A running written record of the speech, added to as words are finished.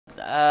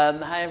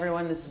Hi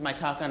everyone, this is my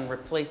talk on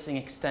replacing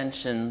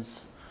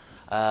extensions.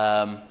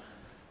 About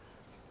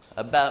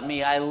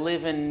me, I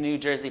live in New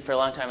Jersey. For a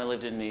long time I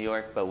lived in New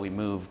York, but we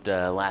moved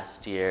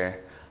last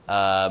year.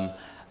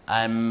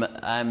 I'm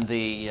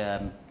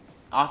the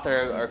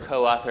author or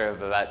co-author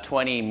of about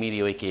 20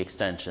 MediaWiki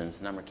extensions.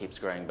 The number keeps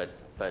growing, but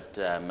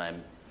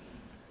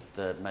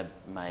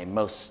my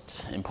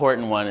most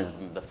important one is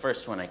the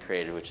first one I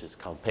created, which is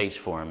called Page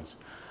Forms.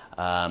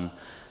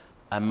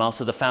 I'm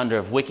also the founder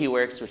of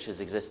WikiWorks, which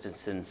has existed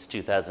since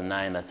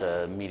 2009. That's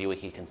a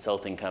MediaWiki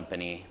consulting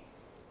company.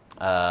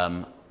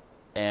 And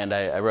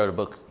I wrote a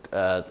book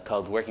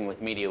called Working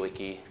with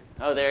MediaWiki.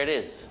 Oh, there it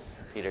is.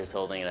 Peter's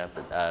holding it up.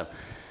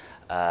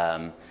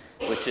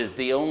 Which is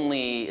the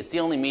only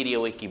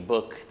MediaWiki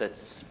book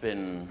that's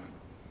been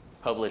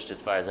published,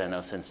 as far as I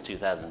know, since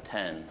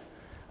 2010.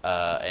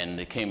 And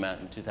it came out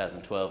in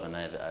 2012, and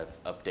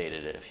I've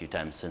updated it a few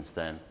times since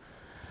then.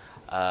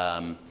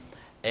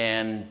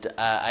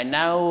 I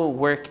now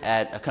work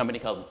at a company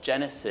called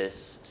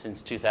Genesis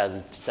since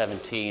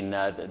 2017.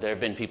 There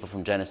have been people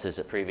from Genesis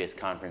at previous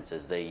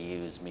conferences. They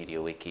use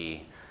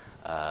MediaWiki,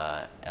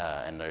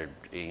 and they're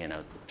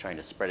trying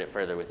to spread it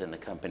further within the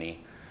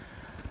company.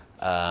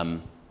 Yeah,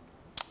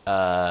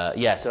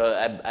 so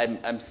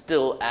I'm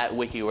still at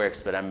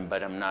WikiWorks, but I'm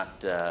not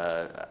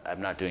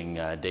doing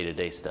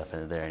day-to-day stuff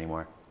there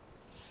anymore.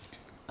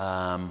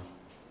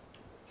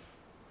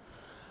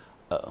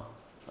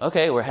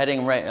 Okay, we're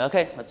heading right.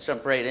 Okay, let's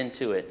jump right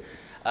into it.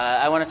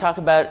 I want to talk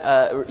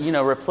about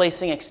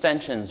replacing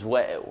extensions,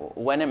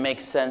 when it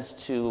makes sense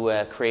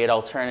to create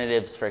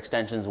alternatives for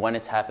extensions, when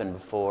it's happened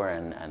before,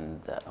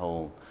 and that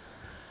whole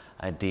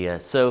idea.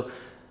 But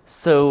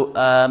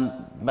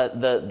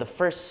the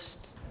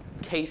first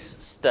case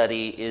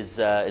study is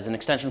an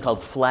extension called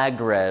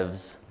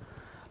FlaggedRevs,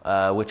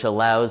 which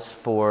allows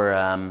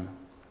for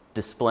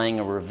displaying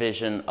a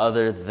revision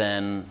other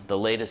than the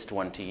latest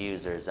one to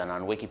users, and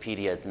on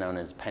Wikipedia it's known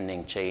as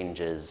pending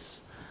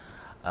changes.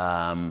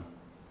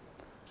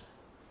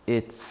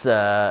 It's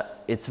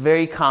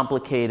very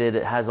complicated.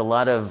 It has a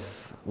lot of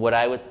what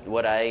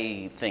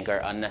I think are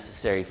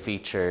unnecessary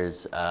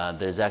features.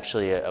 There's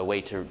actually a way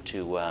to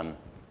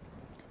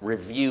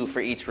review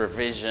for each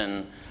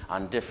revision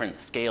on different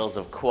scales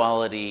of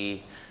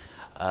quality,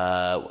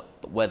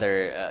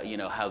 whether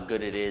how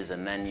good it is,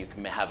 and then you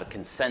can have a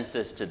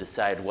consensus to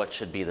decide what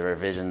should be the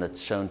revision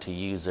that's shown to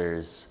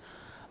users.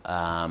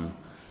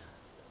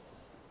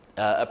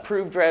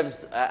 Approved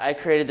revs, I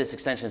created this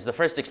extension. It's the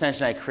first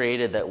extension I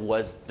created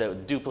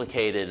that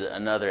duplicated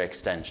another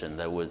extension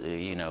that was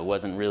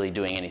wasn't really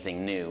doing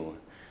anything new.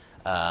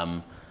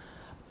 In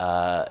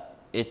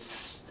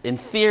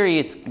theory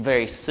it's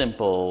very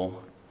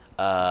simple.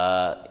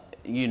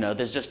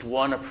 There's just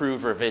one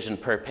approved revision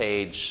per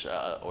page,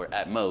 or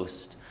at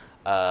most.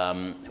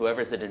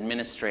 Whoever's an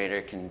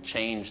administrator can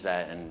change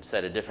that and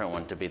set a different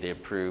one to be the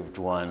approved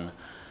one.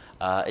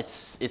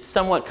 It's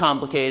somewhat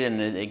complicated,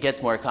 and it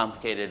gets more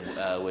complicated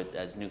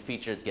as new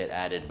features get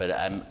added. But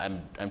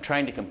I'm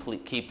trying to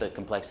keep the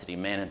complexity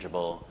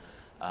manageable,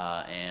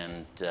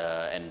 and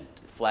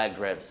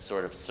FlaggedRevs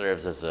sort of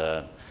serves as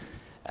a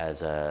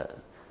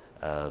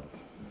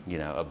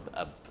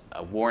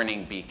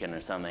warning beacon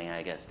or something,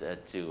 I guess,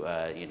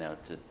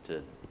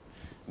 to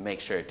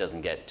make sure it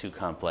doesn't get too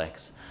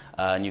complex.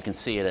 And you can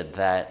see it at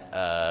that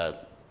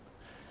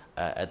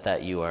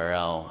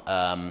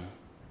URL.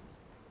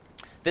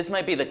 This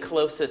might be the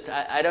closest.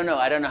 I don't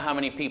know how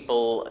many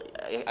people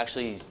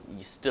actually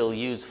still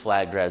use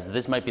FlaggedRevs.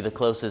 This might be the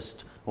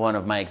closest one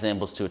of my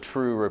examples to a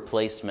true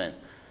replacement,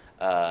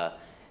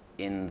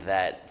 in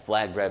that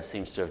FlaggedRevs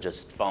seems to have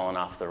just fallen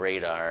off the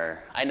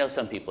radar. I know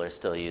some people are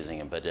still using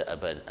it, but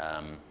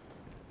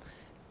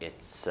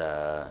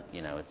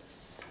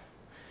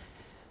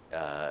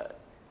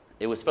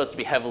it was supposed to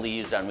be heavily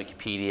used on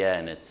Wikipedia,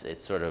 and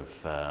it's sort of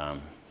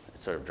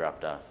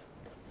dropped off.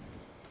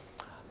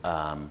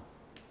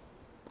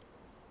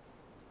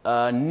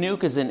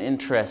 Nuke is an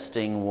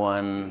interesting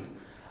one.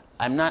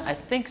 I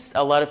think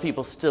a lot of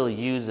people still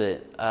use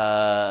it.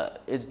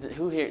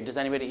 Does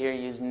anybody here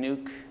use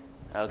Nuke?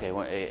 Okay,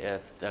 okay,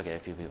 a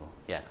few people.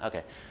 Yeah,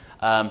 okay.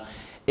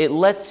 It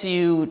lets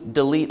you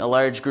delete a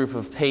large group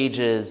of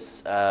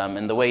pages,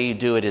 and the way you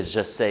do it is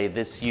just say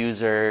this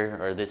user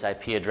or this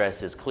IP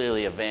address is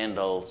clearly a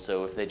vandal,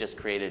 so if they just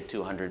created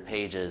 200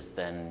 pages,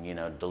 then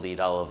delete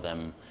all of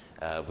them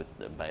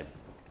by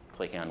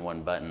clicking on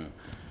one button.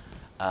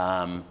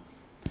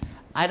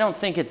 I don't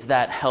think it's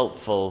that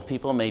helpful.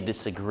 People may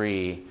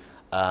disagree.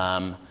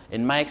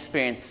 In my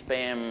experience,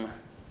 spam,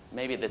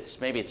 maybe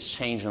it's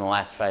changed in the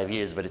last 5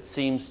 years, but it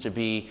seems to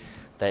be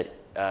that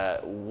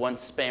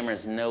once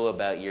spammers know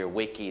about your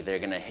wiki, they're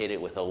going to hit it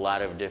with a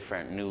lot of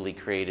different newly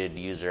created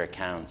user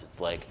accounts. It's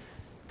like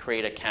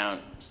create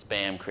account,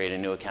 spam, create a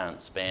new account,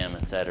 spam,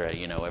 etc.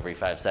 Every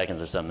 5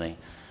 seconds or something.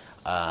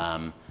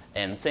 And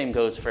the same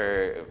goes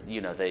for,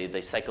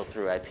 they cycle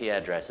through IP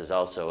addresses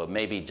also,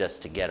 maybe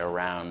just to get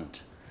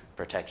around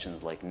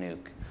protections like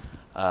Nuke.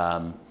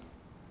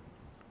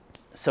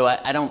 So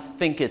I don't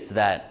think it's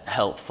that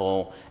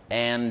helpful.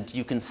 And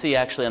you can see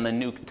actually on the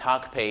Nuke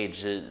talk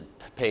page,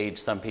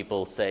 some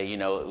people say, you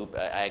know,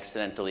 I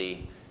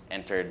accidentally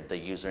entered the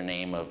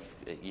username of,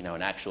 you know,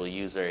 an actual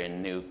user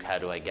in Nuke. How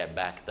do I get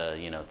back the,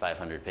 you know,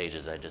 500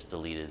 pages I just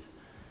deleted?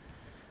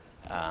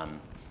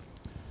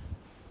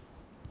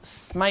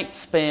 Smite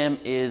Spam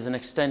is an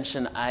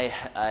extension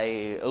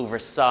I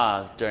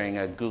oversaw during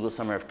a Google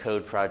Summer of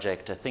Code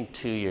project, I think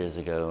 2 years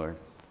ago, or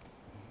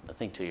I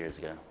think 2 years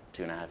ago,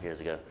 2.5 years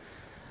ago.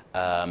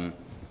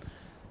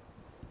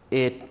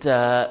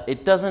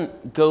 It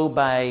doesn't go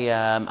by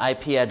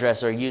IP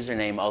address or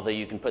username, although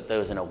you can put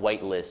those in a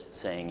whitelist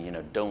saying, you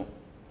know, don't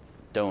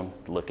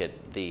look at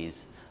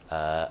these.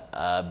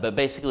 But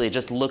basically, it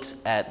just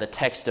looks at the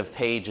text of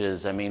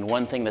pages. I mean,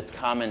 one thing that's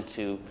common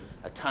to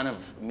a ton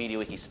of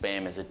MediaWiki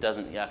spam is it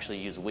doesn't actually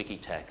use wiki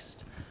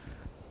text,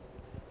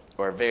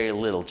 or very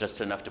little,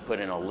 just enough to put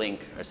in a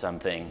link or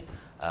something.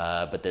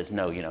 But there's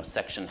no, you know,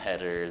 section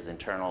headers,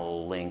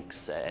 internal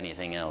links,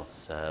 anything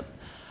else.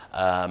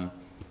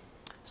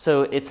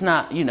 So it's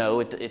not, you know,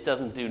 it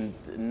doesn't do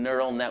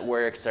neural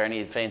networks or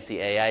any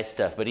fancy AI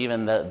stuff, but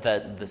even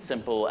the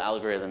simple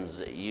algorithms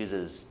it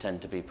uses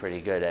tend to be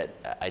pretty good at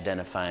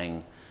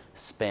identifying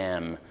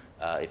spam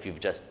if you've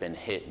just been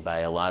hit by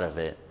a lot of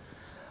it.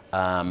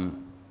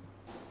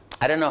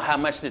 I don't know how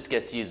much this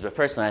gets used, but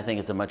personally I think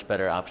it's a much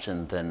better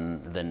option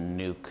than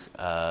Nuke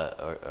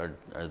or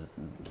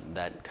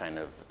that kind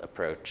of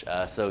approach.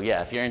 So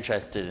yeah, if you're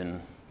interested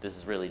in, this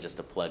is really just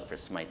a plug for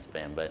Smite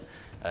Spam, but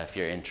if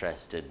you're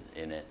interested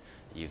in it,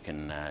 you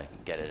can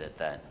get it at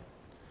that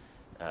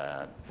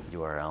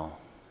URL.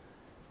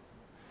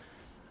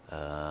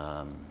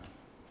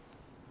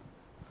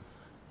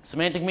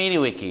 Semantic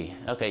MediaWiki.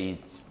 Okay,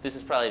 this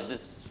is going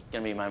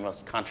to be my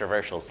most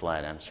controversial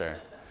slide, I'm sure.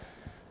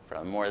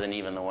 Probably more than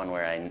even the one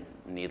where I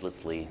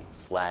needlessly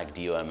slagged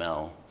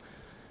UML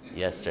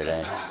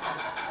yesterday.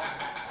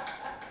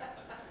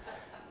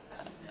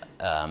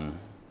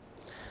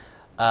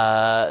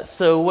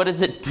 So what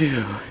does it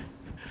do?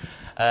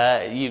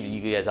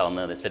 You guys all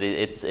know this, but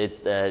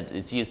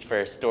it's used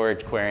for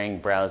storage, querying,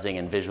 browsing,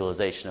 and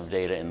visualization of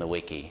data in the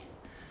wiki.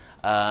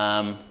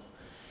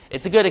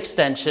 It's a good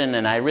extension,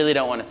 and I really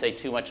don't want to say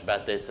too much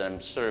about this.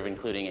 I'm sort of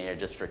including it here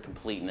just for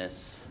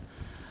completeness.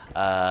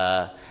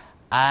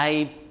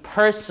 I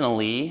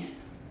personally,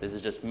 this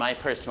is just my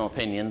personal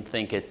opinion,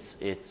 think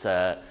it's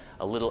a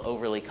little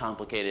overly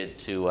complicated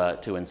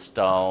to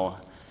install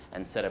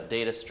and set up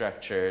data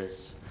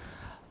structures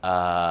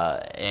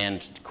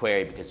and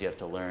query, because you have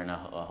to learn a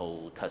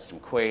whole custom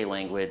query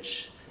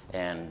language.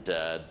 And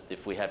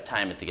if we have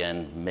time at the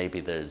end, maybe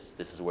this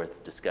is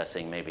worth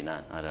discussing, maybe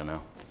not, I don't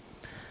know.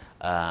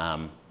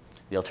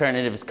 The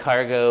alternative is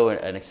Cargo,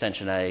 an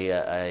extension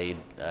I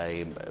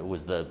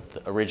was the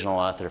original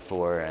author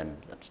for, and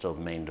I'm still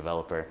the main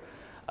developer.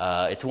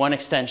 It's one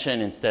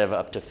extension instead of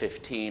up to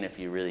 15 if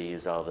you really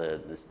use all the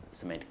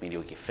Semantic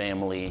MediaWiki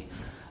family.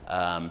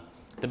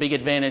 The big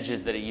advantage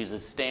is that it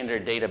uses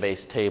standard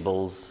database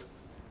tables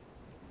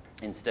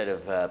instead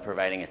of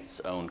providing its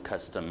own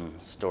custom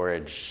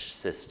storage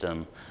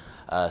system.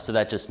 So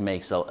that just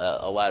makes a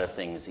lot of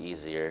things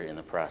easier in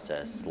the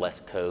process. Less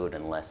code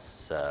and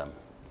less,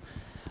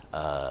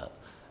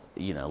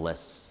 you know,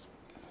 less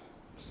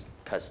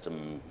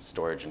custom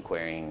storage and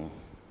querying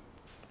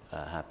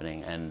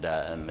happening. And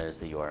there's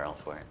the URL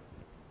for it.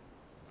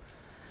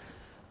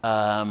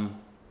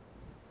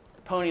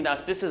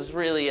 PonyDocs, this is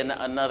really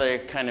another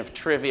kind of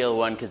trivial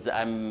one, because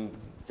I'm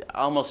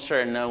almost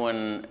sure no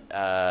one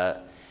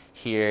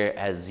here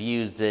has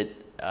used it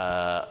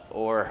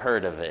or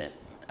heard of it.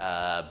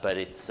 But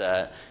it's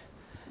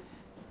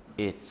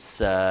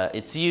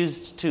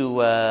used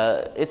to,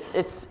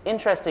 it's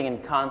interesting in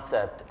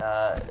concept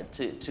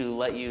to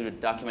let you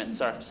document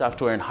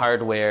software and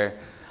hardware.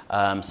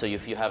 So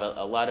if you have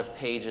a lot of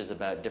pages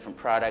about different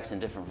products and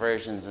different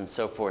versions and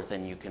so forth,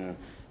 then you can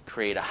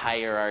create a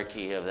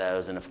hierarchy of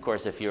those. And of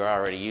course, if you're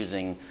already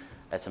using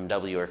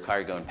SMW or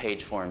Cargo and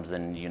page forms,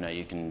 then you know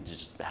you can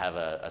just have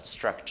a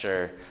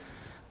structure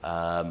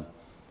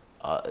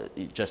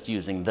just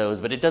using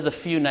those. But it does a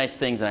few nice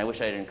things, and I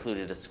wish I had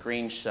included a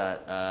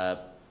screenshot,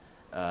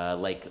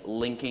 like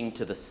linking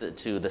to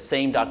the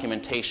same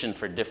documentation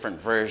for different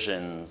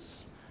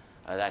versions,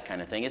 that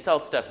kind of thing. It's all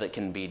stuff that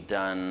can be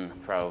done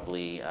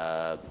probably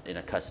in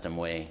a custom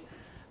way,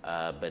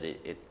 but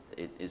it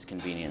is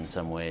convenient in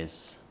some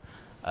ways.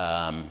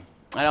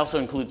 I also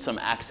include some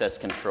access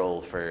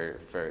control for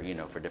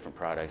different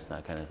products,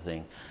 that kind of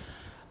thing.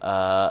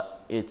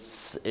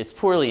 It's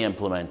poorly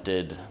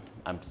implemented.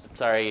 I'm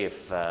sorry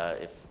if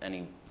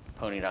any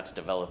PonyDocs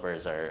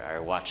developers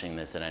are watching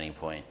this at any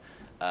point.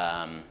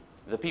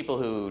 The people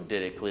who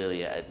did it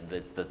clearly,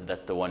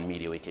 that's the one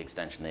MediaWiki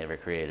extension they ever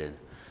created.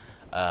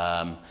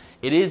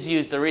 It is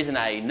used, the reason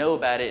I know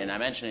about it and I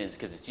mention it is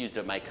because it's used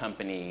at my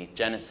company,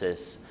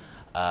 Genesis,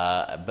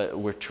 but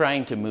we're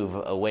trying to move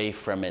away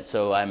from it.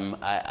 So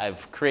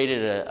I've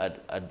created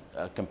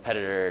a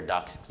competitor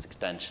docs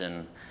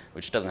extension,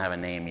 which doesn't have a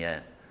name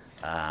yet,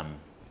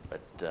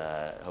 but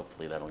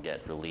hopefully that'll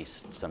get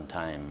released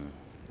sometime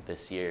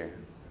this year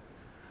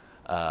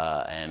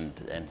and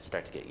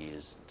start to get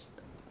used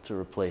to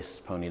replace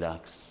pony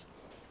docs.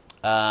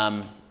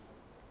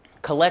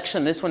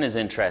 Collection, this one is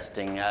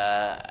interesting.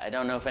 I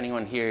don't know if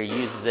anyone here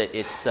uses it.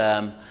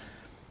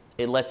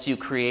 It lets you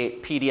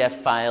create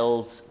PDF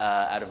files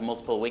out of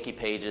multiple wiki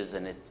pages,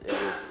 and it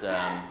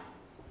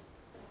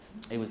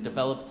was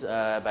developed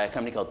by a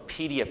company called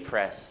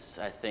PediaPress,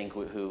 I think,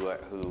 who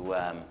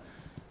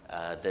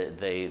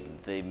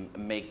they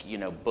make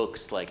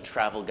books like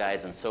travel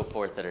guides and so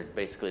forth that are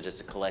basically just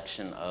a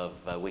collection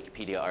of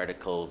Wikipedia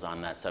articles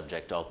on that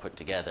subject all put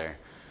together.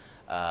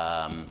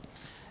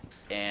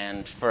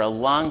 And for a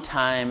long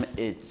time,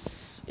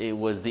 it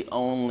was the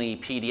only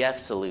PDF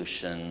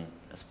solution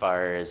as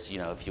far as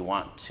if you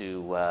want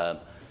to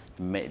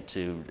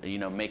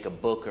make a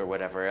book or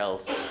whatever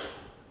else,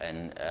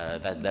 and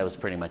that was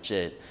pretty much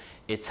it.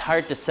 It's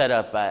hard to set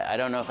up. I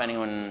don't know if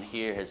anyone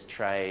here has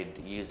tried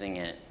using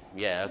it.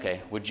 Yeah.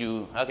 Okay. Would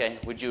you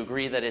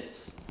agree that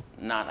it's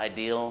not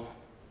ideal?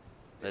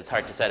 That it's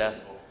hard to set up.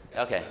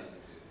 Okay.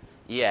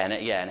 Yeah, and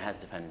it has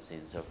dependencies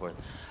and so forth.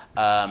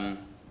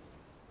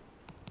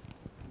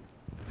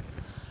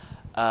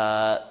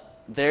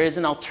 There is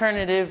an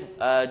alternative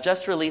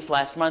just released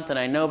last month, and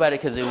I know about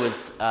it because it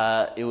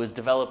was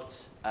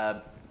developed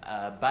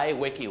by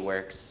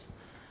WikiWorks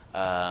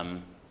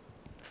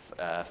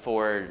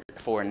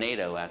for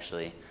NATO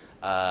actually.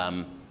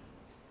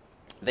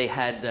 They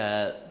had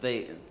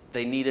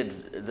they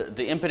needed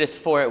the impetus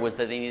for it was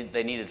that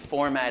they needed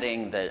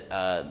formatting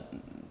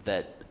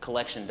that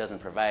Collection doesn't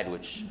provide,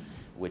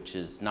 which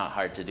is not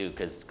hard to do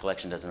because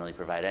Collection doesn't really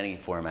provide any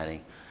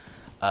formatting.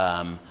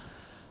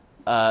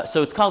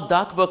 So it's called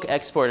DocBook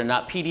Export and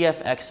not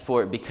PDF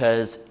Export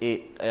because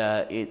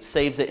it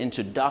saves it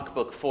into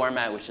DocBook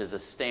format, which is a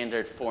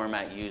standard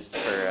format used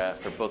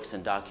for books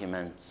and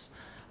documents.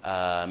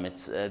 I'm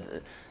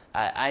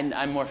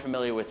more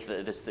familiar with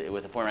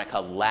with a format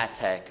called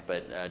LaTeX,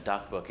 but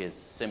DocBook is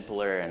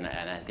simpler and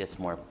I guess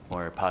more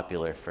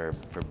popular for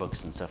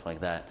books and stuff like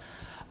that.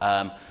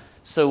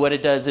 So what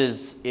it does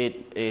is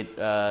it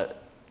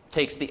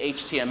takes the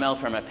HTML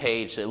from a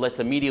page. It lets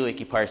the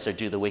MediaWiki parser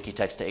do the wiki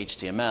text to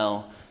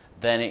HTML.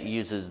 Then it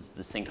uses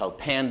this thing called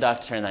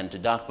pandoc to turn that into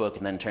DocBook,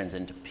 and then turns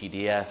into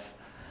PDF.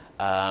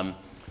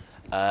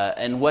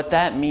 And what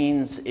that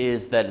means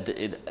is that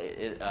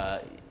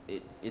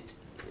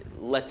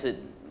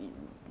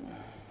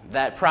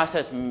that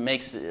process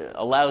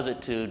allows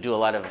it to do a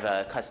lot of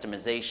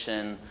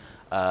customization.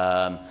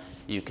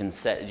 You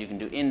can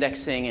do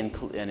indexing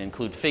and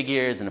include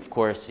figures, and of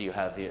course you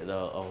have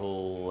a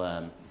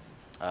whole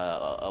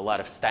a lot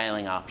of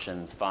styling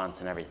options,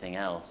 fonts, and everything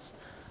else.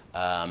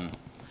 I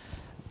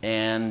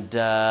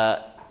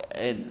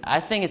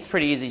think it's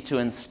pretty easy to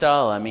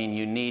install. I mean,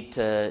 you need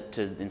to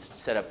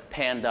set up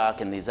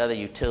pandoc and these other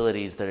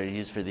utilities that are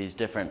used for these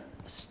different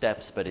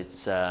steps, but it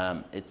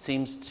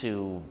seems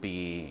to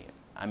be,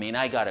 I mean,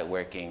 I got it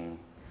working,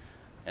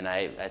 and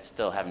I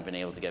still haven't been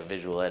able to get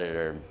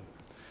VisualEditor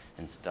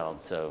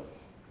installed, so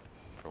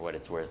for what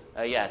it's worth.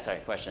 Yeah, sorry,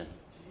 question. Can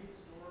you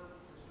store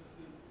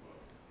persistent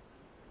books?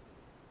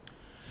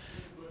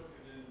 Book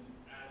and then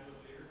add to it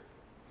later?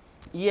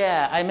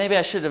 Yeah, maybe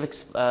I should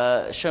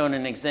have shown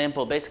an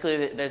example.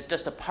 Basically, there's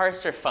just a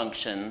parser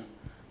function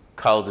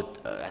called,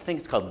 I think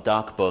it's called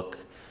DocBook,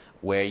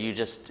 where you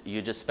just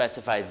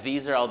specify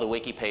these are all the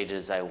wiki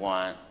pages I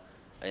want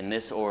in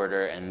this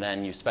order, and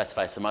then you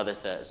specify some other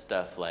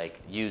stuff like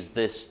use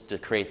this to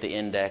create the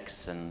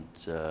index and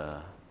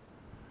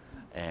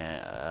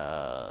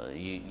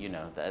you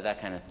know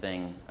that kind of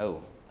thing.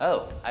 Oh,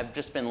 I've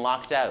just been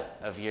locked out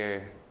of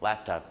your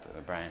laptop,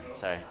 Brian.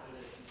 Sorry.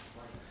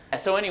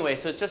 So anyway,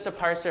 so it's just a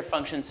parser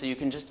function, so you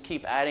can just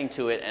keep adding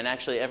to it, and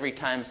actually every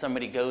time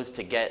somebody goes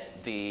to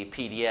get the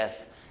PDF,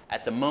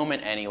 at the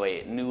moment anyway,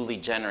 it newly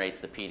generates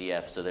the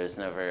PDF, so there's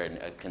never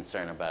a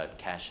concern about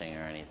caching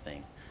or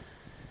anything.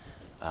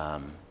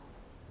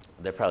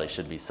 There probably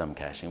should be some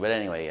caching, but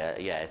anyway,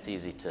 yeah, it's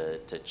easy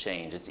to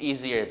change. It's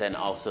easier than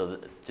also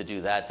to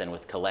do that than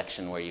with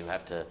collection, where you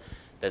have to,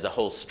 there's a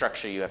whole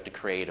structure you have to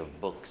create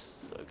of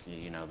books,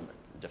 you know,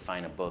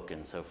 define a book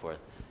and so forth.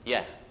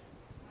 Yeah?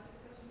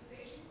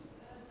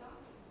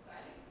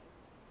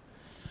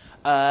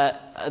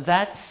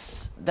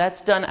 That's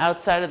done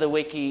outside of the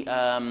wiki.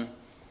 I'm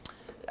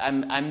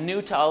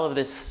new to all of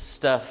this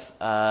stuff,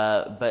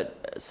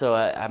 but so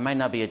I might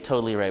not be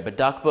totally right. But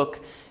DocBook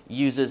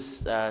uses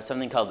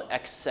something called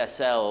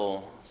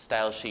XSL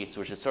style sheets,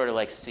 which is sort of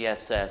like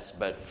CSS,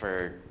 but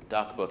for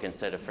DocBook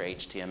instead of for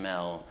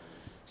HTML.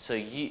 So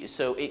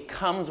it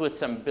comes with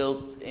some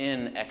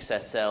built-in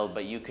XSL,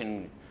 but you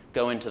can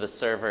go into the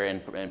server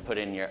and put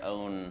in your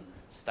own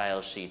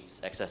style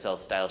sheets, XSL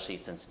style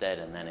sheets instead,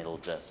 and then it'll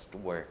just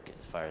work,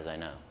 as far as I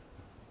know.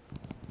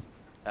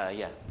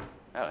 Yeah.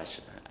 Oh, I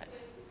should. I'm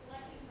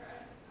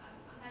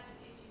having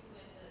issues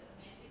with the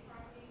semantic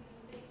properties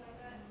and things like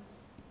that.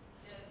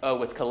 Oh,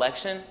 with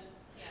collection?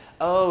 Yeah.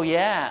 Oh,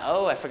 yeah.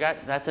 Oh, I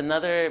forgot. That's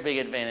another big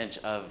advantage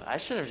of, I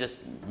should have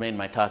just made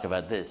my talk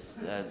about this.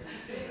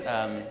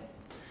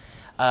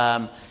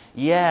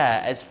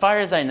 Yeah, as far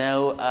as I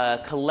know,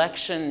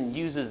 collection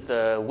uses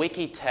the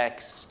wiki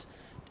text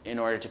in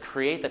order to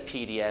create the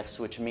PDFs,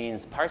 which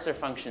means parser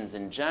functions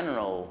in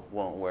general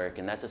won't work,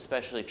 and that's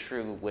especially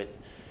true with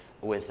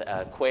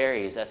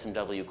queries,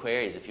 SMW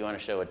queries. If you want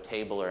to show a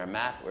table or a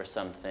map or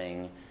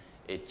something,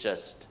 it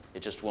just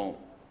won't.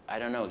 I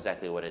don't know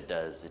exactly what it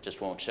does. It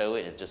just won't show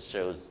it. It just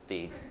shows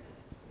the.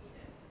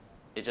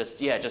 It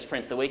just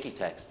prints the wiki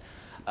text.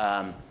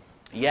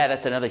 Yeah,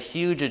 that's another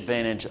huge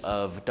advantage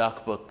of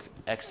DocBook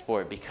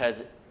export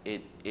because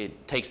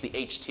it takes the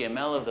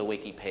HTML of the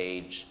wiki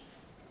page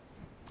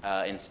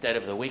instead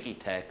of the wiki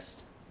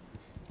text.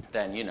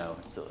 Then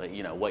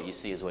what you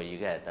see is what you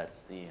get.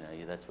 That's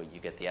that's what you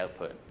get the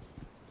output.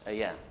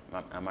 Yeah,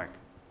 Mark.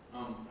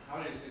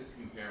 How does this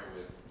compare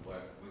with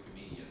what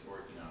Wikimedia is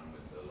working on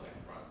with the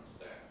Electron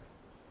stack?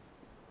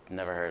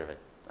 Never heard of it.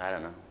 I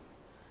don't know.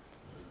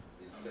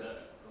 It's, The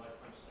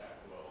Electron stack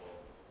will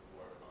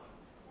work on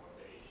more of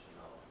the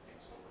HTML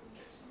things, so it would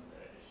fix some of the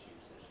issues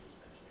that she was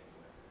mentioning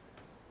with.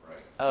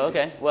 right. Oh,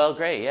 okay. Well,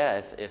 great.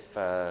 Yeah. If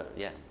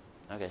yeah.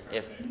 Okay.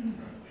 Currently,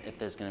 If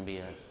there's going to be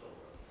a. they're still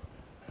working on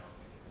it. I don't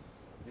think it's.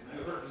 Did you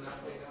ever an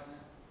update on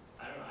that?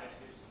 I don't know. I have to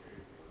do a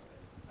security review of it.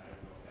 I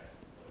don't know if that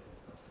completely.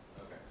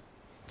 Okay.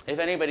 If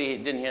anybody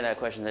didn't hear that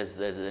question, there's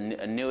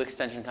a new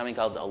extension coming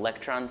called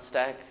Electron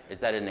Stack. Is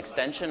that an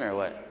extension or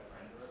what?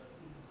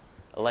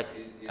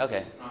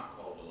 Okay. It's not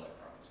called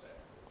Electron stack.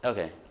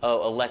 Okay.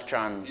 Oh,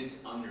 Electron. It's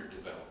under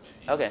development.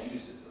 Okay. It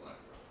uses Electron.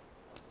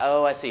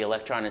 Oh, I see.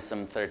 Electron is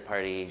some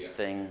third-party Yeah.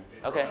 thing.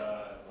 It's, Okay. like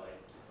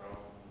Chrome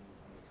from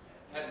the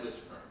command. Headless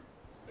Chrome.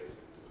 It's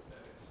basically what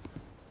that is.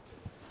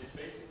 It's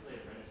basically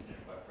if you're interested in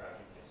a web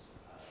project, it's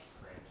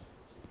print to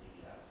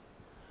PDF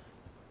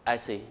I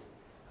see.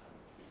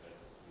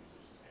 because users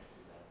can't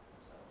do that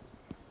themselves.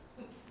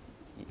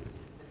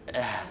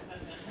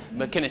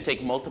 But can it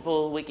take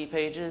multiple wiki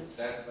pages?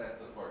 That's the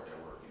part they're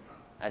working on.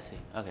 I see.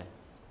 Okay.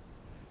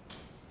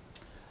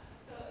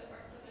 So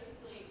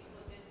basically,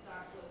 with this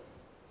DocBook,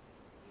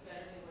 you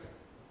better do what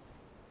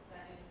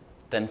that is.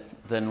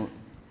 Then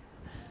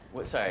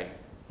what? Sorry.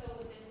 So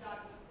with this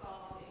DocBook, solve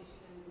all the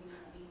issues and we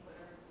not need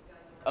whatever you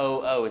guys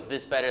are. Oh, is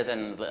this better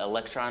than the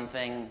Electron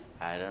thing?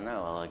 I don't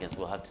know. Well, I guess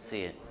we'll have to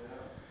see it.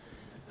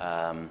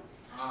 I'm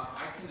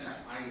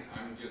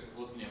just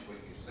looking at what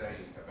you say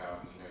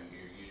about,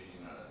 you're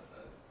using what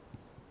do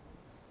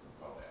you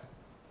call that?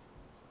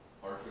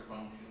 Parser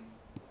function?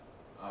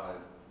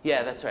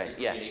 Yeah, that's right.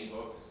 To Yeah, create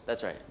books.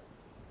 that's right.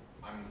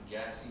 I'm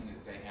guessing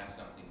that they have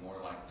something more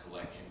like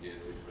Collection did,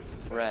 which was a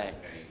special Right.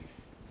 page.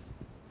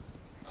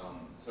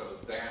 So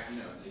that,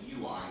 the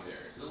UI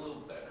there is a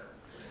little better.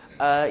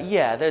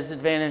 Yeah, there's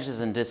advantages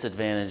and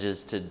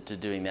disadvantages to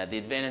doing that. The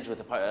advantage with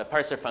a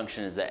parser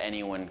function is that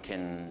anyone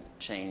can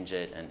change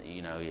it, and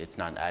it's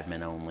not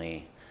admin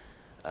only,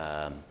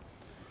 that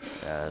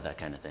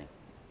kind of thing.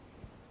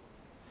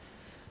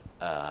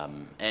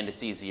 And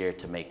it's easier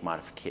to make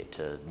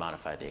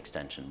modify the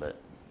extension, but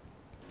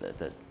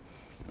that's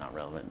not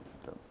relevant.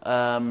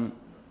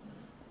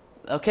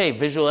 Okay,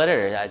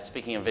 VisualEditor.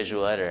 Speaking of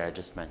VisualEditor, I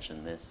just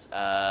mentioned this.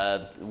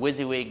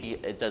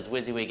 WYSIWYG, it does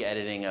WYSIWYG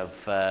editing of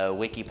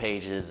wiki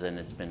pages, and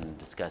it's been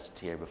discussed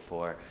here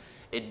before.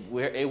 It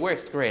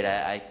works great.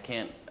 I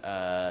can't.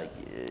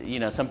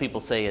 Some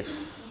people say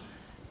it's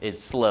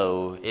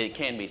slow. It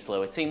can be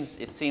slow. It seems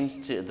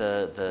to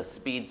the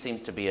speed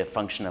seems to be a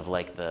function of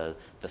like the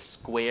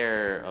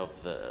square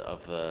of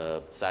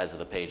the size of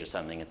the page or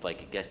something. It's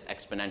like it gets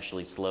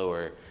exponentially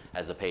slower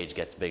as the page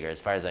gets bigger, as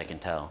far as I can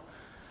tell.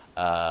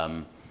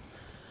 But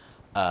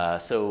the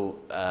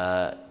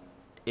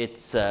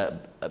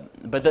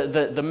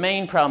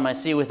main problem I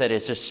see with it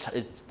is just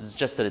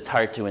that it's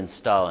hard to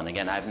install. And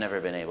again, I've never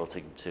been able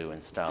to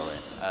install it.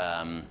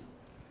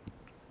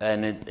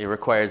 And it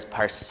requires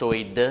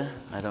parsoid.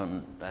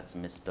 That's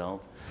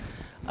misspelled.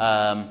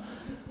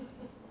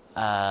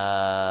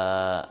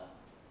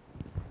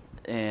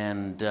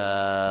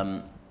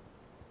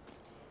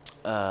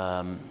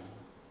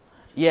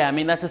 Yeah, I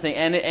mean, that's the thing.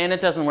 And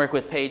it doesn't work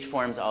with page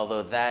forms,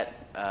 although that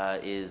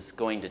is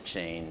going to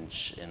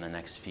change in the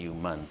next few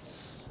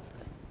months,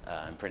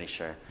 I'm pretty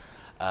sure.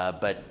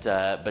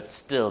 But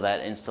still, that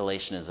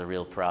installation is a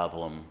real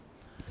problem,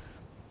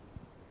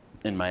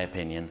 in my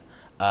opinion.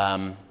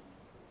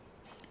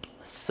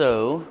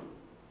 So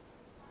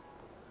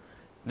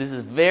this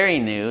is very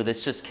new.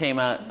 This just came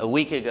out a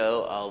week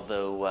ago,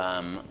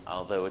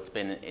 although it's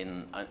been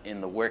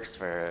in the works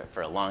for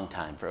a long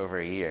time, for over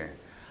a year.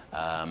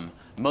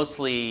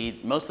 Mostly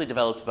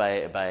developed by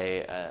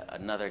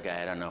another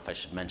guy. I don't know if I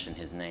should mention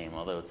his name,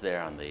 although it's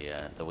there on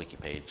the wiki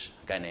page.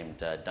 A guy named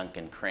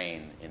Duncan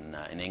Crane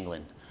in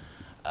England,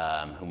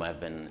 whom I've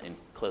been in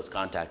close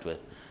contact with,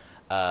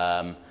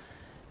 so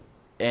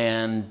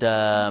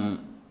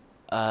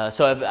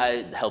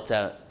I helped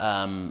out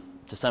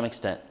to some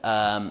extent.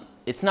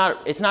 It's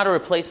not a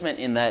replacement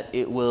in that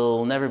it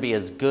will never be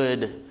as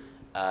good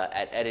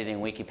at editing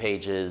wiki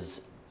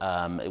pages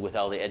with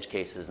all the edge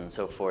cases and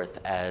so forth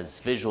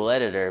as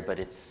VisualEditor, but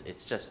it's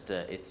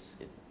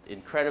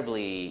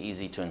incredibly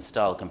easy to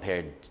install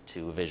compared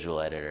to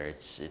VisualEditor.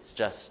 It's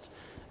just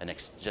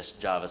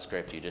just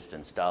JavaScript. You just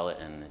install it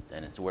and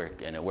it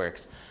works. And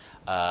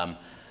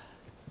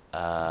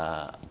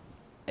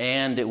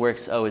it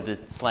works. Oh, the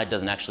slide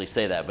doesn't actually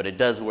say that, but it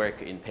does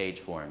work in page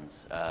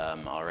forms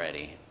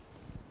already.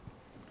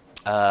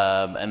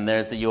 And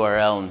there's the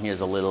URL, and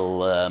here's a little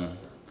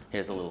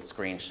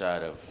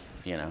screenshot of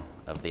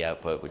of the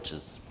output, which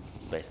is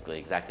basically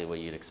exactly what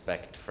you'd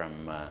expect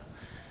from a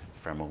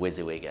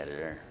WYSIWYG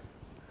editor.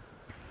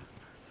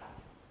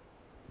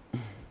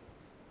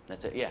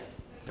 That's it. Yeah.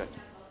 Good.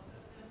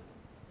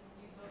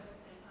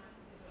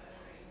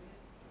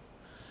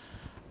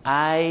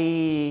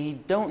 I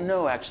don't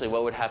know actually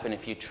what would happen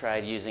if you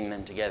tried using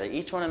them together.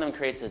 Each one of them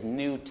creates a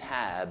new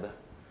tab.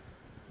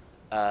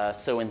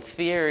 So in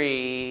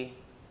theory,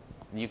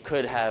 you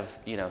could have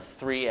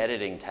 3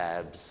 editing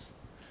tabs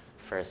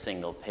for a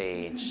single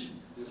page.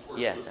 This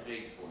works Yes. with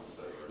page forms,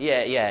 though,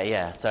 right?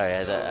 Yeah. Sorry.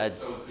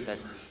 So could you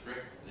that's,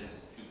 restrict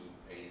this to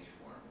page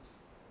forms?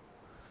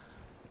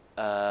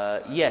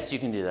 yes, you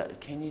can do that.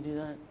 Can you do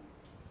that?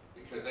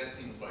 Because that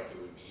seems like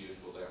it would be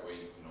useful. That way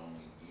you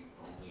only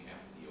have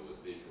to deal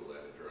with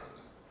VisualEditor on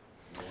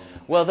the normal.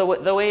 Well,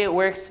 the way it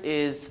works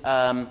is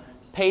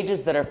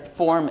pages that are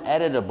form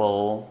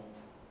editable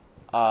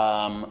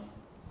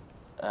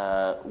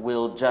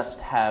will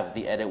just have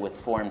the Edit with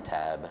Form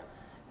tab,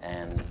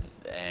 and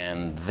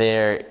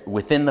there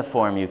within the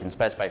form you can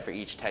specify for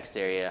each text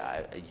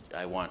area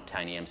I want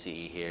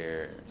TinyMCE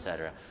here,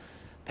 etc.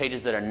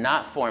 Pages that are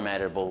not form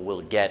editable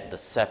will get the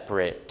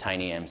separate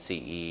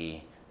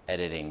TinyMCE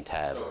editing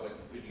tab. So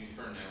could you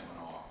turn that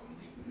one off and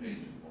leave the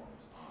page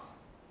forms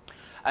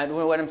on? And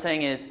what I'm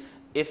saying is,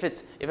 if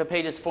a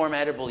page is form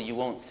editable, you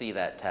won't see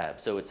that tab,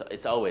 so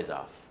it's always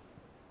off.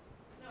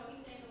 No,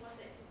 he's saying the ones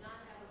that do not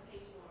have a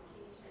page form,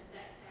 can you turn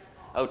that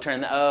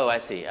tab off? Oh, I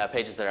see.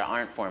 Pages that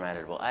aren't form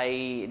editable.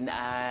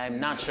 I'm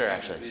not sure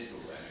actually.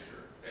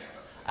 VisualEditor tab.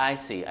 I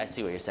see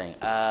what you're saying.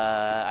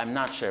 I'm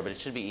not sure, but it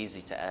should be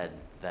easy to add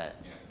that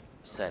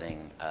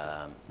setting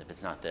if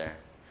it's not there.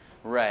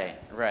 Right.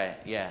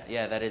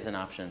 Yeah, that is an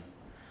option.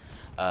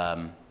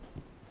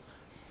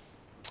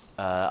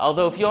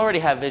 Although if you already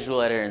have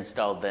VisualEditor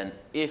installed, then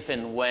if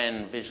and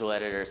when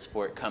VisualEditor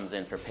support comes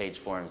in for page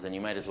forms, then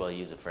you might as well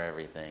use it for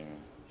everything,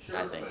 Sure,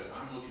 I think. but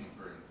I'm looking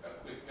for a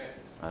quick fix.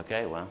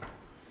 Okay, well,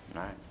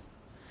 all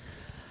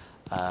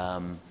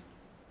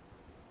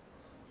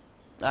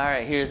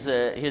right. Here's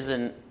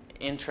an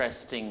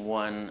interesting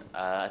one.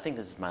 I think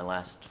this is my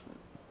last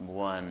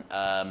one.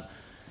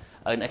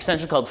 An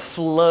extension called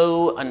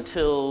Flow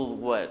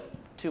until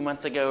 2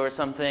 months ago or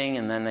something,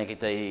 and then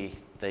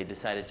they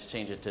decided to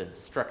change it to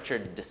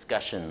Structured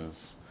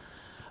Discussions.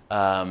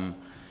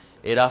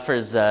 It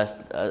offers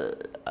a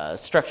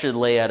structured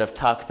layout of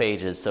talk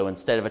pages. So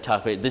instead of a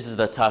talk page, this is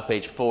the talk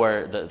page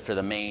for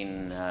the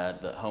main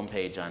the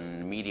homepage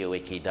on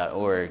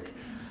MediaWiki.org.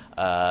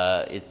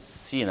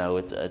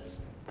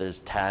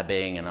 There's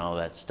tabbing and all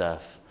that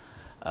stuff,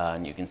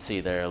 and you can see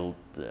there.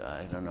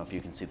 I don't know if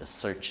you can see the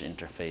search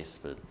interface,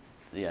 but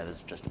yeah,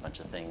 there's just a bunch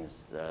of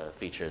things,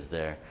 features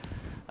there.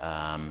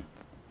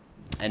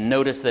 And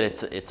notice that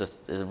it's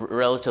a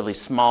relatively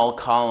small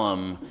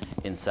column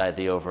inside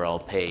the overall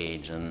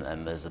page,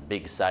 and there's a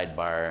big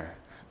sidebar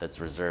that's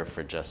reserved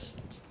for just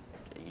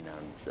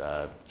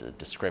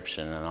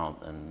description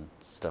and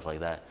stuff like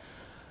that.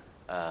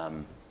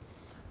 You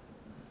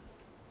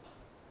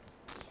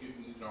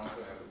can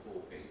also have the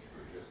full page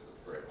for just the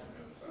thread and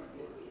no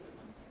sidebar.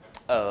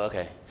 Oh,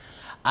 okay.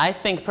 I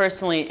think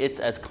personally it's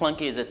as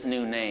clunky as its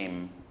new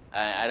name.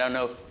 I don't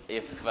know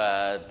if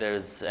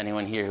there's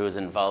anyone here who is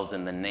involved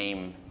in the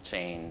name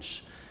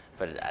change,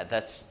 but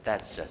that's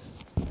just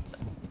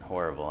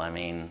horrible. I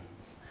mean,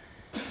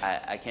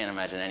 I can't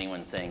imagine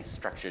anyone saying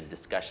structured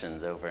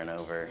discussions over and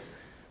over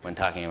when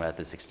talking about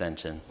this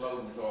extension.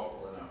 Flow was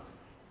awful enough.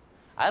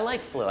 I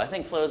like Flow. I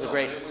think Flow is a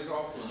great... But it was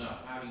awful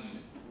enough. How do you...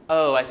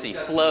 Oh, I see.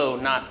 Flow,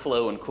 not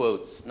flow in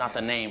quotes. Not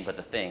the name, but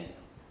the thing.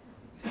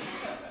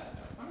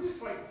 I'm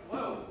just like,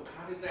 Flow.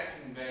 How does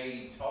that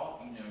convey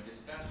talk,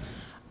 discussion?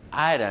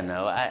 I don't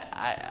know.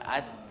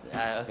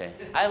 Okay.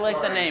 I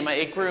like the name.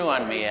 It grew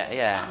on me.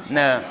 Yeah.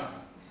 No.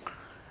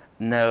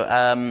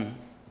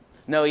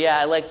 Yeah.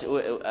 I liked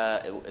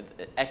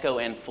Echo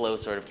and Flow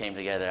sort of came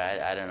together.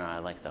 I don't know. I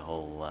like the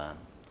whole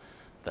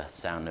the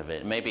sound of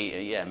it. Maybe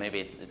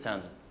it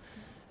sounds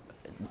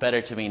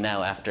better to me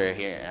now after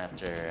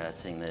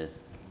seeing the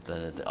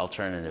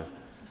alternative.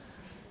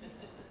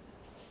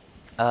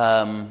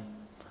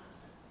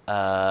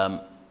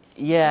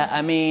 Yeah.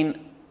 I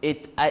mean.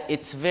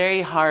 It's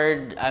very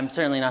hard. I'm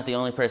certainly not the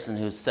only person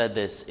who's said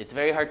this. It's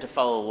very hard to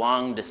follow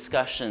long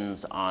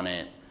discussions on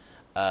it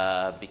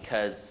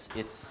because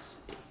it's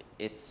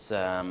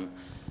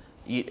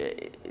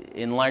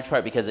in large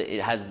part because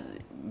it has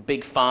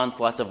big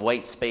fonts, lots of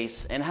white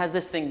space, and has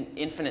this thing,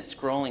 infinite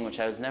scrolling, which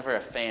I was never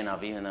a fan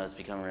of, even though it's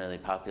become really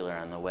popular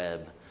on the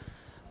web.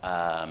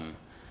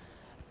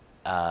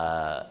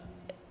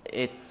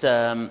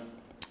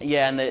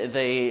 Yeah, and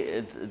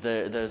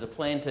there's a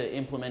plan to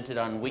implement it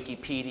on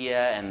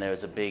Wikipedia, and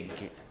there's a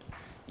big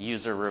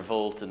user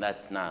revolt, and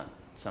that's not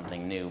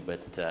something new,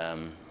 but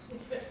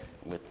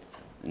with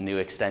new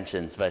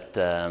extensions. But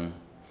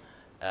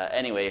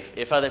anyway,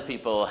 if other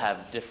people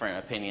have different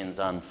opinions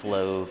on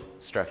flow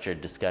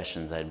structured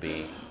discussions, I'd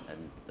be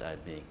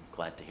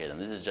glad to hear them.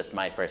 This is just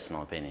my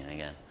personal opinion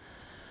again.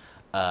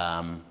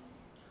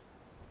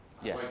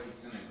 Yeah. I like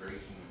its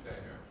integration with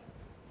Echo.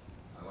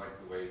 I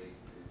like the way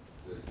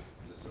the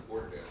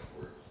support desk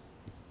works.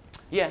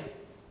 Yeah.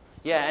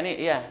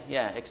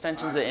 Yeah,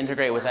 extensions that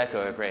integrate with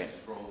Echo are great.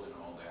 Scroll and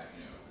all that,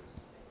 you know,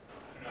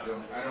 'cause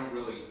I don't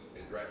really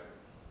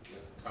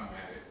come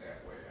at it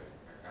that way.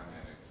 I come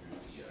at it through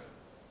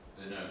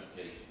the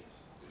notifications.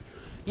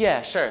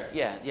 Yeah, sure.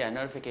 Yeah,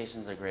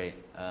 notifications are great.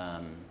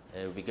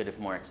 It would be good if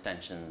more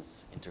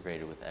extensions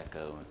integrated with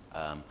Echo.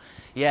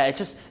 Yeah, it's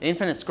just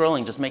infinite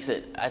scrolling just makes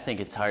it. I think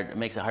it's hard. It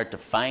makes it hard to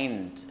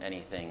find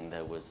anything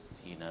that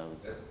was, you know,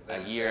 a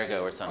year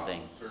ago or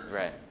something.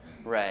 Right.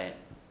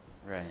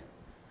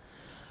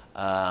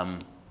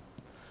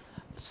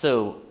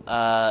 So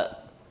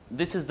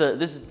this is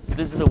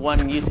the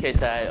one use case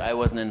that I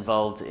wasn't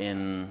involved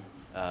in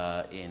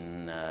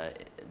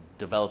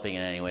developing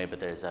in any way, but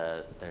there's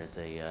an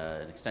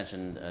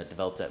extension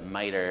developed at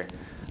MITRE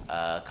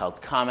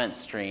called comment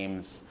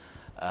streams,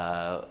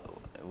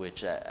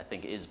 which I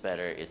think is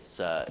better. It's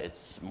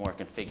more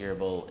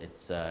configurable.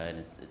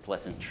 And it's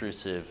less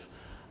intrusive.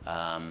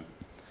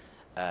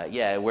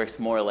 Yeah, it works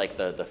more like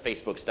the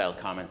Facebook style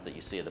comments that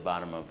you see at the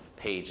bottom of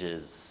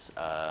pages,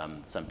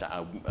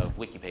 of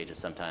wiki pages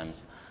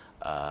sometimes.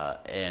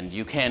 And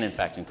you can in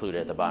fact include it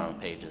at the bottom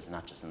of pages,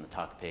 not just in the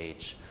talk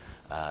page.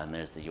 And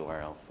there's the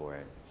URL for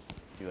it.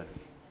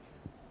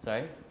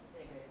 Sorry?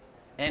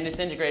 And it's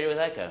integrated with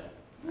Echo.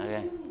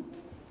 Okay.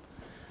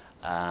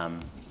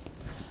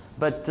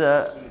 But soon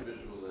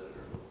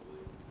VisualEditor, hopefully.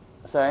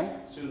 Sorry?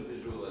 Soon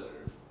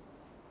VisualEditor.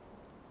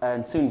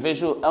 And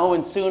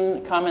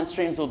soon comment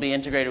streams will be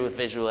integrated with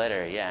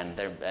VisualEditor. Yeah,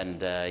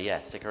 yeah,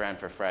 stick around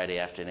for Friday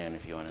afternoon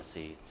if you want to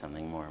see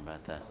something more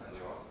about that.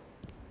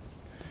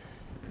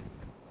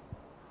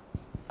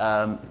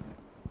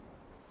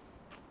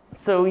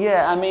 So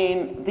yeah, I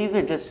mean, these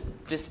are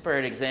just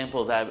disparate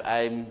examples.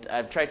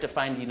 I've tried to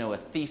find, you know, a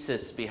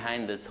thesis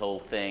behind this whole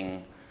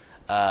thing.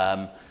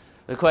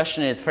 The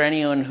question is, for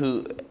anyone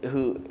who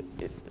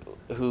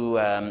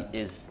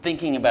is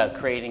thinking about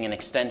creating an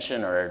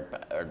extension or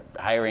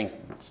hiring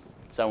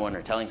someone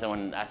or telling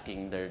someone,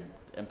 asking their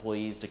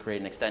employees to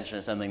create an extension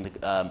or something,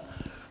 the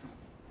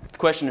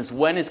question is,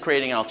 when is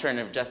creating an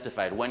alternative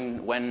justified?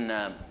 When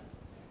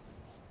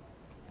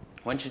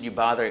should you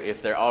bother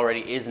if there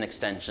already is an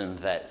extension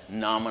that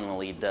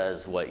nominally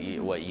does what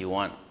you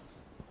want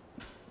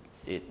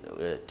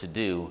it to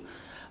do?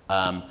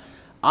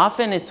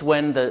 Often it's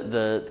when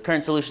the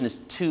current solution is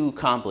too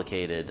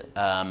complicated.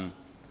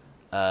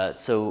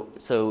 So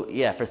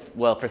yeah,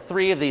 for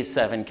 3 of these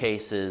 7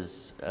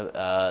 cases,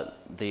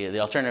 the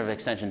alternative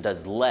extension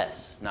does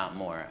less, not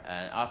more.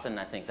 And often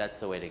I think that's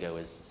the way to go,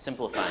 is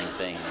simplifying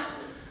things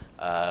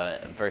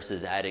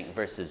versus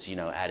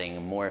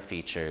adding more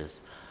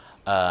features.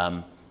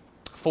 4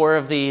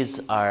 of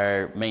these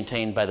are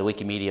maintained by the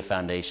Wikimedia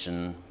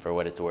Foundation, for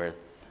what it's worth.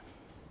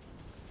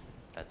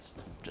 That's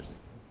just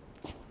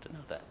to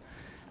note that.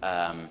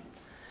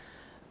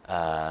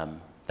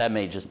 That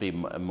may just be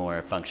more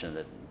a function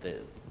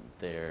that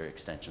their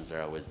extensions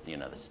are always, you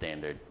know, the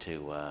standard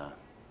to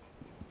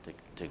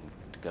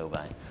go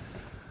by.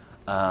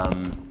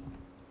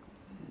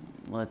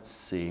 Let's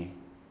see.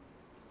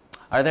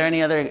 Are there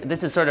any other,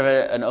 this is sort of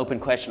an open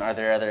question, are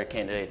there other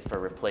candidates for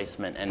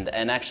replacement?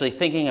 And actually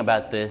thinking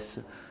about this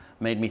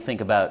made me think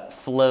about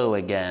flow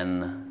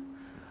again.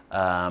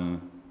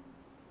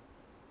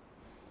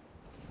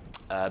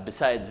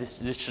 Besides,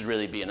 this should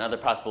really be another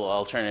possible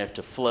alternative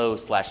to flow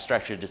 /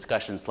 structured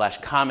discussion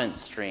 / comment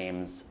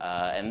streams.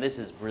 And this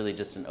is really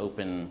just an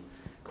open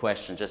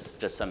question,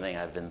 just something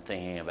I've been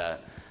thinking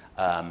about.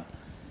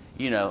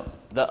 You know,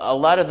 a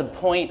lot of the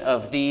point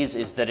of these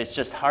is that it's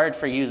just hard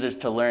for users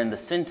to learn the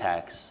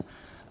syntax.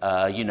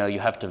 You know, you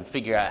have to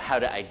figure out how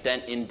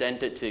to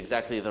indent it to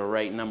exactly the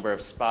right number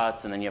of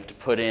spots, and then you have to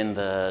put in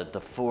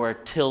the 4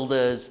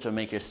 tildes to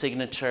make your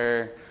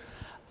signature.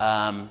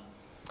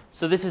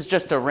 So this is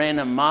just a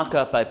random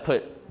mock-up I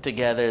put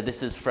together.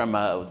 This is from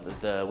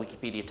the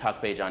Wikipedia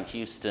talk page on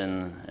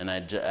Houston,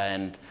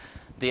 and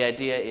the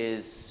idea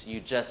is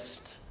you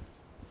just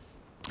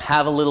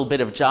have a little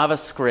bit of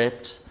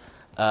JavaScript.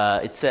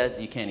 It says,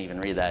 you can't even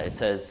read that, it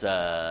says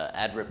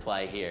add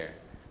reply here.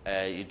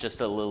 Just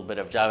a little bit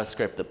of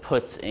JavaScript that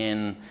puts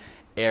in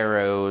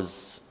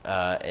arrows,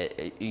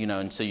 you know,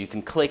 and so you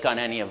can click on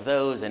any of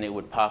those and it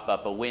would pop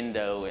up a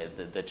window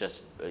that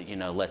just, you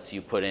know, lets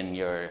you put in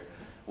your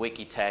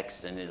wiki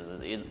text, and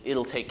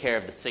it'll take care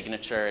of the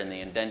signature and the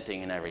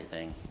indenting and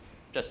everything.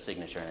 Just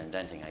signature and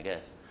indenting, I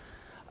guess.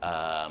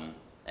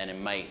 And it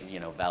might, you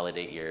know,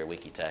 validate your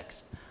wiki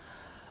text.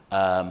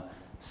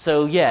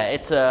 So yeah,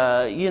 it's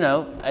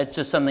it's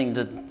just something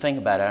to think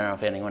about. I don't know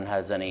if anyone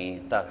has any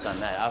thoughts on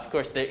that. Of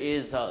course,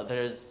 there's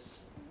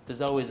always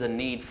a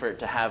need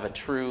to have a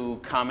true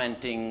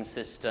commenting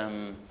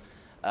system,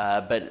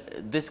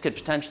 but this could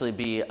potentially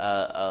be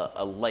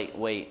a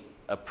lightweight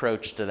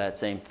approach to that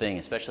same thing,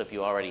 especially if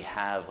you already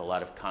have a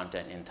lot of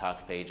content in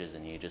talk pages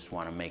and you just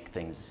want to make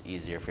things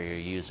easier for your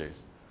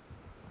users.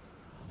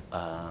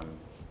 And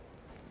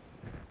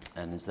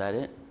is that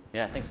it?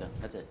 Yeah, I think so.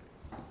 That's it.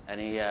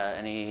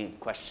 Any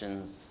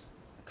questions,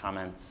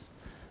 comments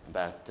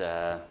about?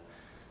 I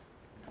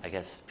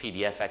guess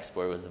PDF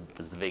export was the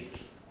big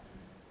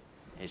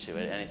issue.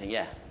 Anything?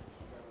 Yeah.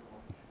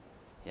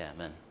 Yeah,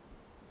 man.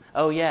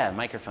 Oh yeah,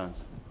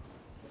 microphones.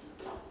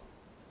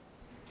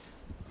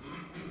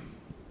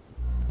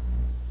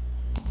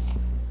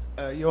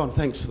 Yaron,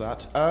 thanks for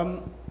that.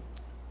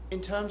 In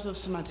terms of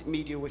Semantic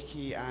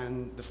MediaWiki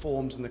and the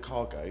forms and the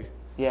cargo,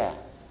 Yeah.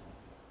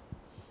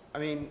 I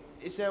mean,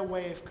 is there a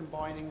way of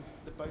combining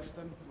both of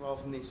them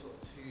rather than these sort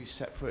of two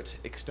separate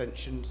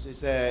extensions? It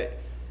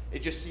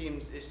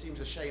seems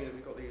a shame that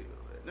we've got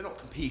they're not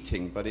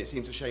competing, but it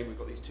seems a shame we've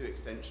got these two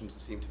extensions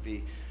that seem to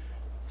be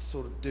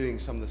sort of doing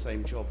some of the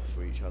same job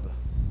for each other.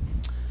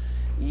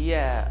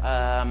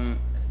 Yeah.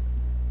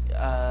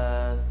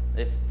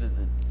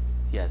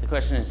 The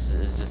question is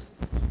just,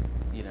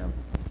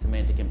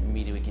 Semantic and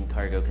MediaWiki and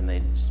Cargo, can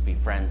they just be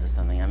friends or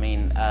something? I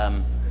mean,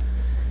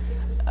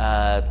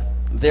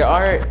 there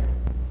are,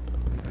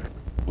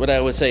 what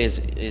I would say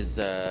is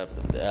there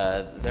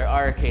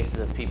are cases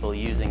of people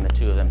using the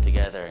two of them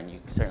together, and you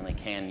certainly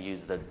can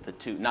use the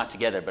two, not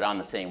together, but on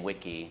the same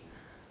wiki,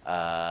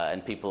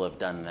 and people have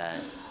done that.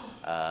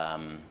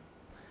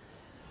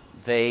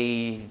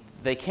 They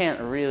can't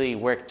really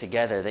work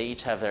together. They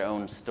each have their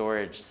own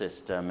storage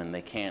system, and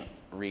they can't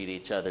read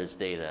each other's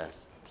data.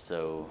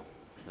 So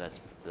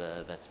that's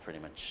pretty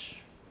much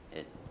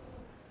it.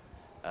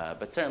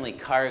 But certainly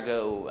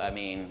Cargo,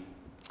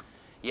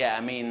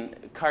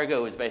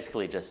 Cargo is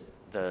basically just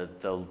the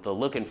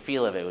look and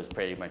feel of it was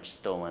pretty much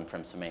stolen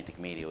from Semantic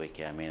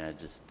MediaWiki. I mean, I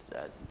just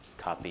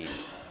copied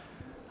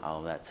all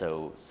of that.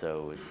 So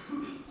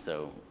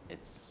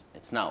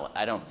it's not.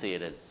 I don't see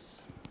it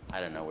as. I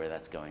don't know where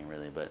that's going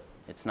really, but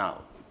it's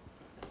not.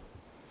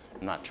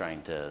 I'm not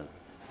trying to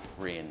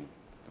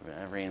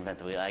reinvent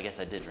the wheel. I guess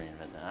I did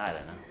reinvent that. I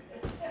don't know.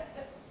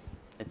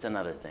 It's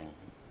another thing.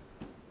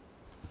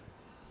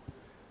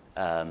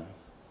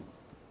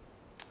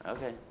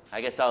 Okay.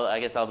 I guess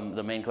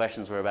the main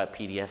questions were about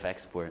PDF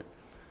export.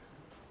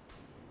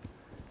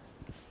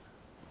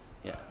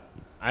 Yeah.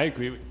 I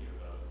agree with you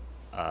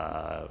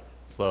about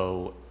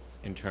Flow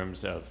in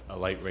terms of a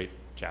lightweight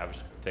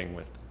JavaScript thing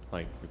with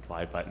like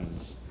reply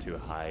buttons to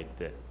hide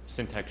the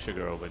syntax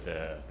sugar over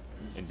the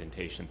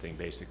indentation thing,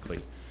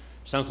 basically.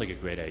 Sounds like a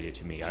great idea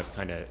to me. I've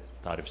kind of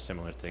thought of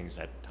similar things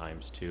at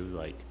times too.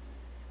 Like,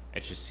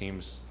 it just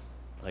seems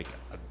like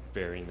a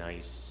very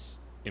nice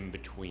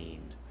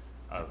in-between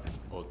of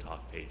old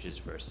talk pages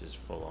versus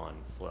full-on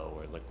Flow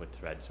or liquid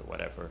threads or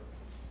whatever.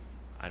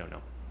 I don't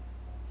know.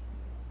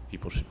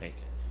 People should make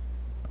it.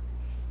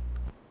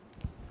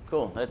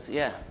 Cool. That's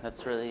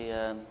really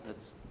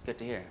that's good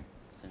to hear.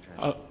 It's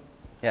interesting.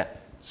 Yeah.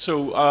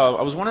 So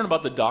I was wondering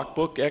about the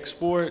docbook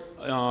export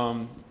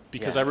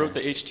because Yeah, I wrote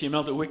okay. the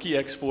HTML to wiki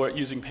export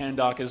using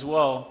Pandoc as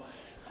well.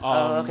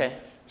 Okay.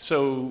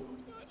 So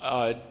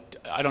I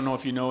don't know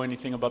if you know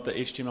anything about the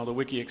HTML to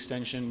wiki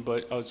extension,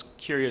 but I was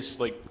curious,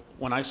 like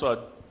when I saw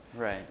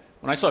Right.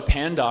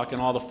 Pandoc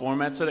and all the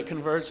formats that it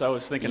converts, I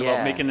was thinking Yeah.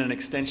 about making an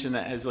extension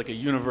that has like a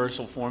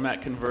universal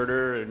format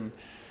converter and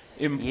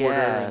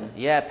importer.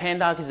 Yeah.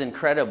 Pandoc is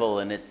incredible,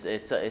 and it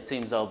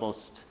seems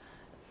almost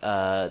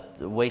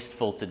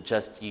wasteful to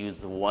just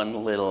use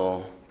one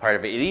little part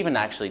of it. It even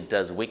actually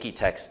does wiki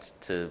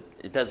text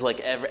it does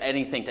like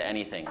anything to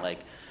anything. Like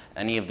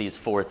any of these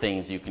 4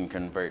 things you can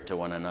convert to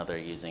one another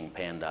using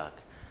Pandoc,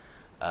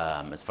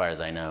 as far as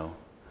I know.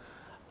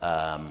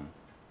 So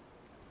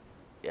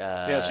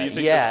you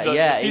think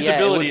the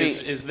feasibility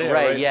is there,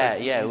 right? Yeah,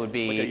 Like, it would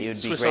be like a it would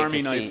Swiss be great Army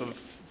to knife see.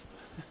 of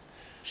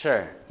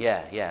Sure.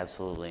 Yeah,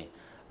 absolutely.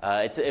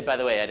 By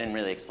the way, I didn't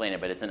really explain it,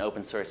 but it's an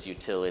open source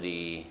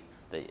utility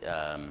that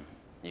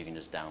you can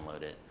just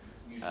download it.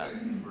 You said it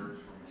converts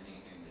from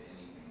anything to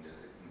anything. Does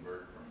it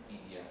convert from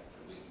PDF to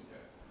wiki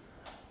text?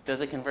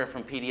 Does it convert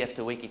from PDF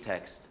to wiki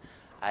text?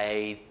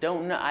 I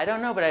don't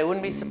know, but I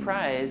wouldn't be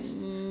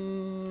surprised.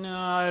 No,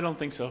 I don't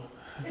think so.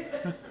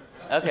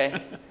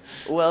 Okay.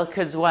 Well,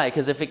 why?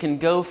 Because if it can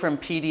go from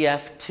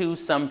PDF to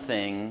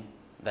something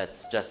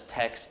that's just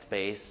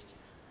text-based,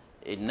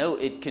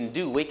 it can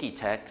do wiki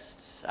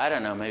text. I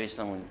don't know. Maybe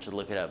someone should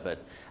look it up, but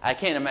I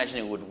can't imagine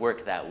it would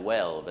work that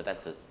well. But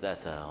that's a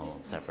whole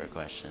separate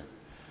question.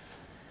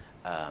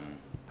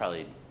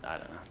 Probably, I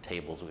don't know.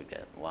 Tables would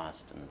get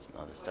lost and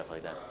other stuff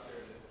like that.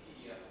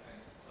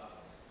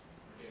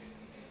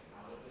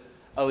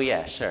 Oh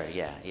yeah, sure.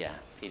 Yeah.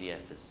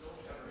 PDF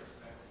is.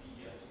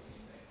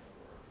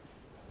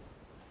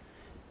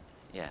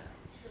 Yeah.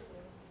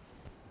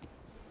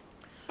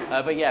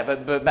 But yeah,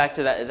 but back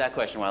to that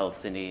question while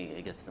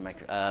Cindy gets the mic.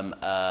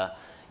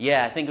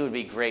 Yeah, I think it would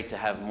be great to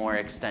have more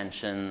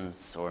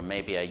extensions, or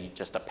maybe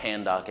just a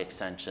Pandoc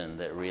extension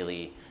that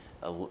really,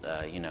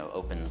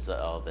 opens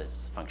all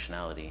this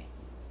functionality.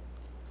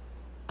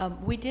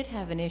 We did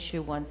have an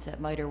issue once at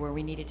MITRE where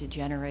we needed to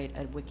generate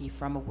a wiki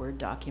from a Word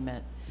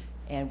document,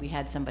 and we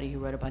had somebody who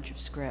wrote a bunch of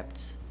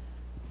scripts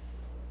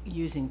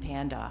using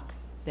Pandoc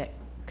that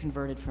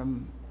converted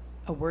from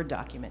a Word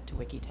document to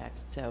wiki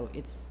text. So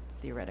it's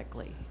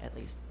theoretically, at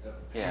least.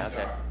 Yeah,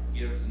 okay. Pandoc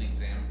gives an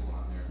example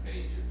on their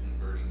page of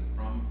converting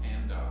from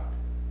Pandoc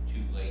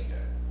to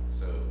LaTeX.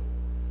 So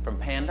From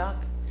Pandoc?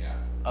 yeah.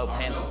 Oh,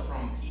 No,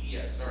 from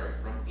PDF. Sorry,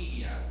 from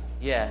PDF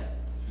Yeah,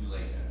 to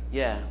LaTeX.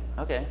 yeah,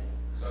 okay.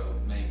 So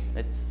maybe.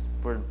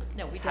 We're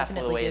No, we half of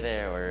the definitely way did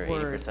there, or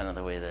Word 80% of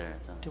the way there.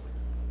 So. to-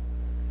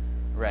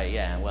 Right,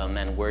 yeah, well, and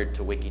then Word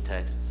to wiki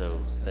text,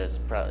 so there's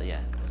probably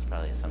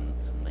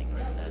something in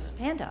It was that.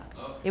 Pandoc.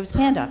 It was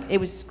Pandoc. It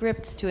was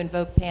scripts to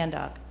invoke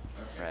Pandoc.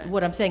 Right.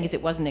 What I'm saying is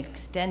it wasn't an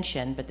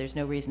extension, but there's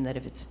no reason that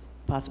if it's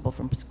possible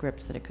from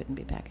scripts that it couldn't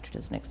be packaged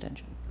as an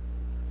extension.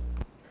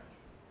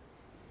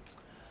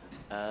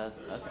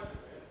 Okay.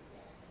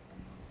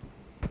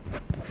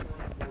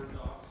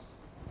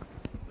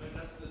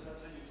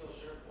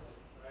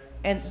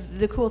 And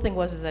the cool thing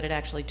was that it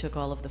actually took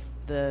all of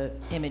the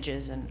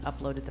images and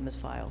uploaded them as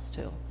files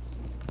too.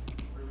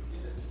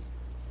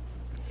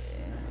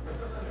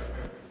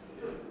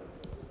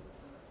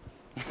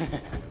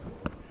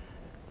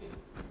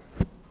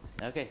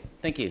 Okay,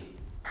 thank you.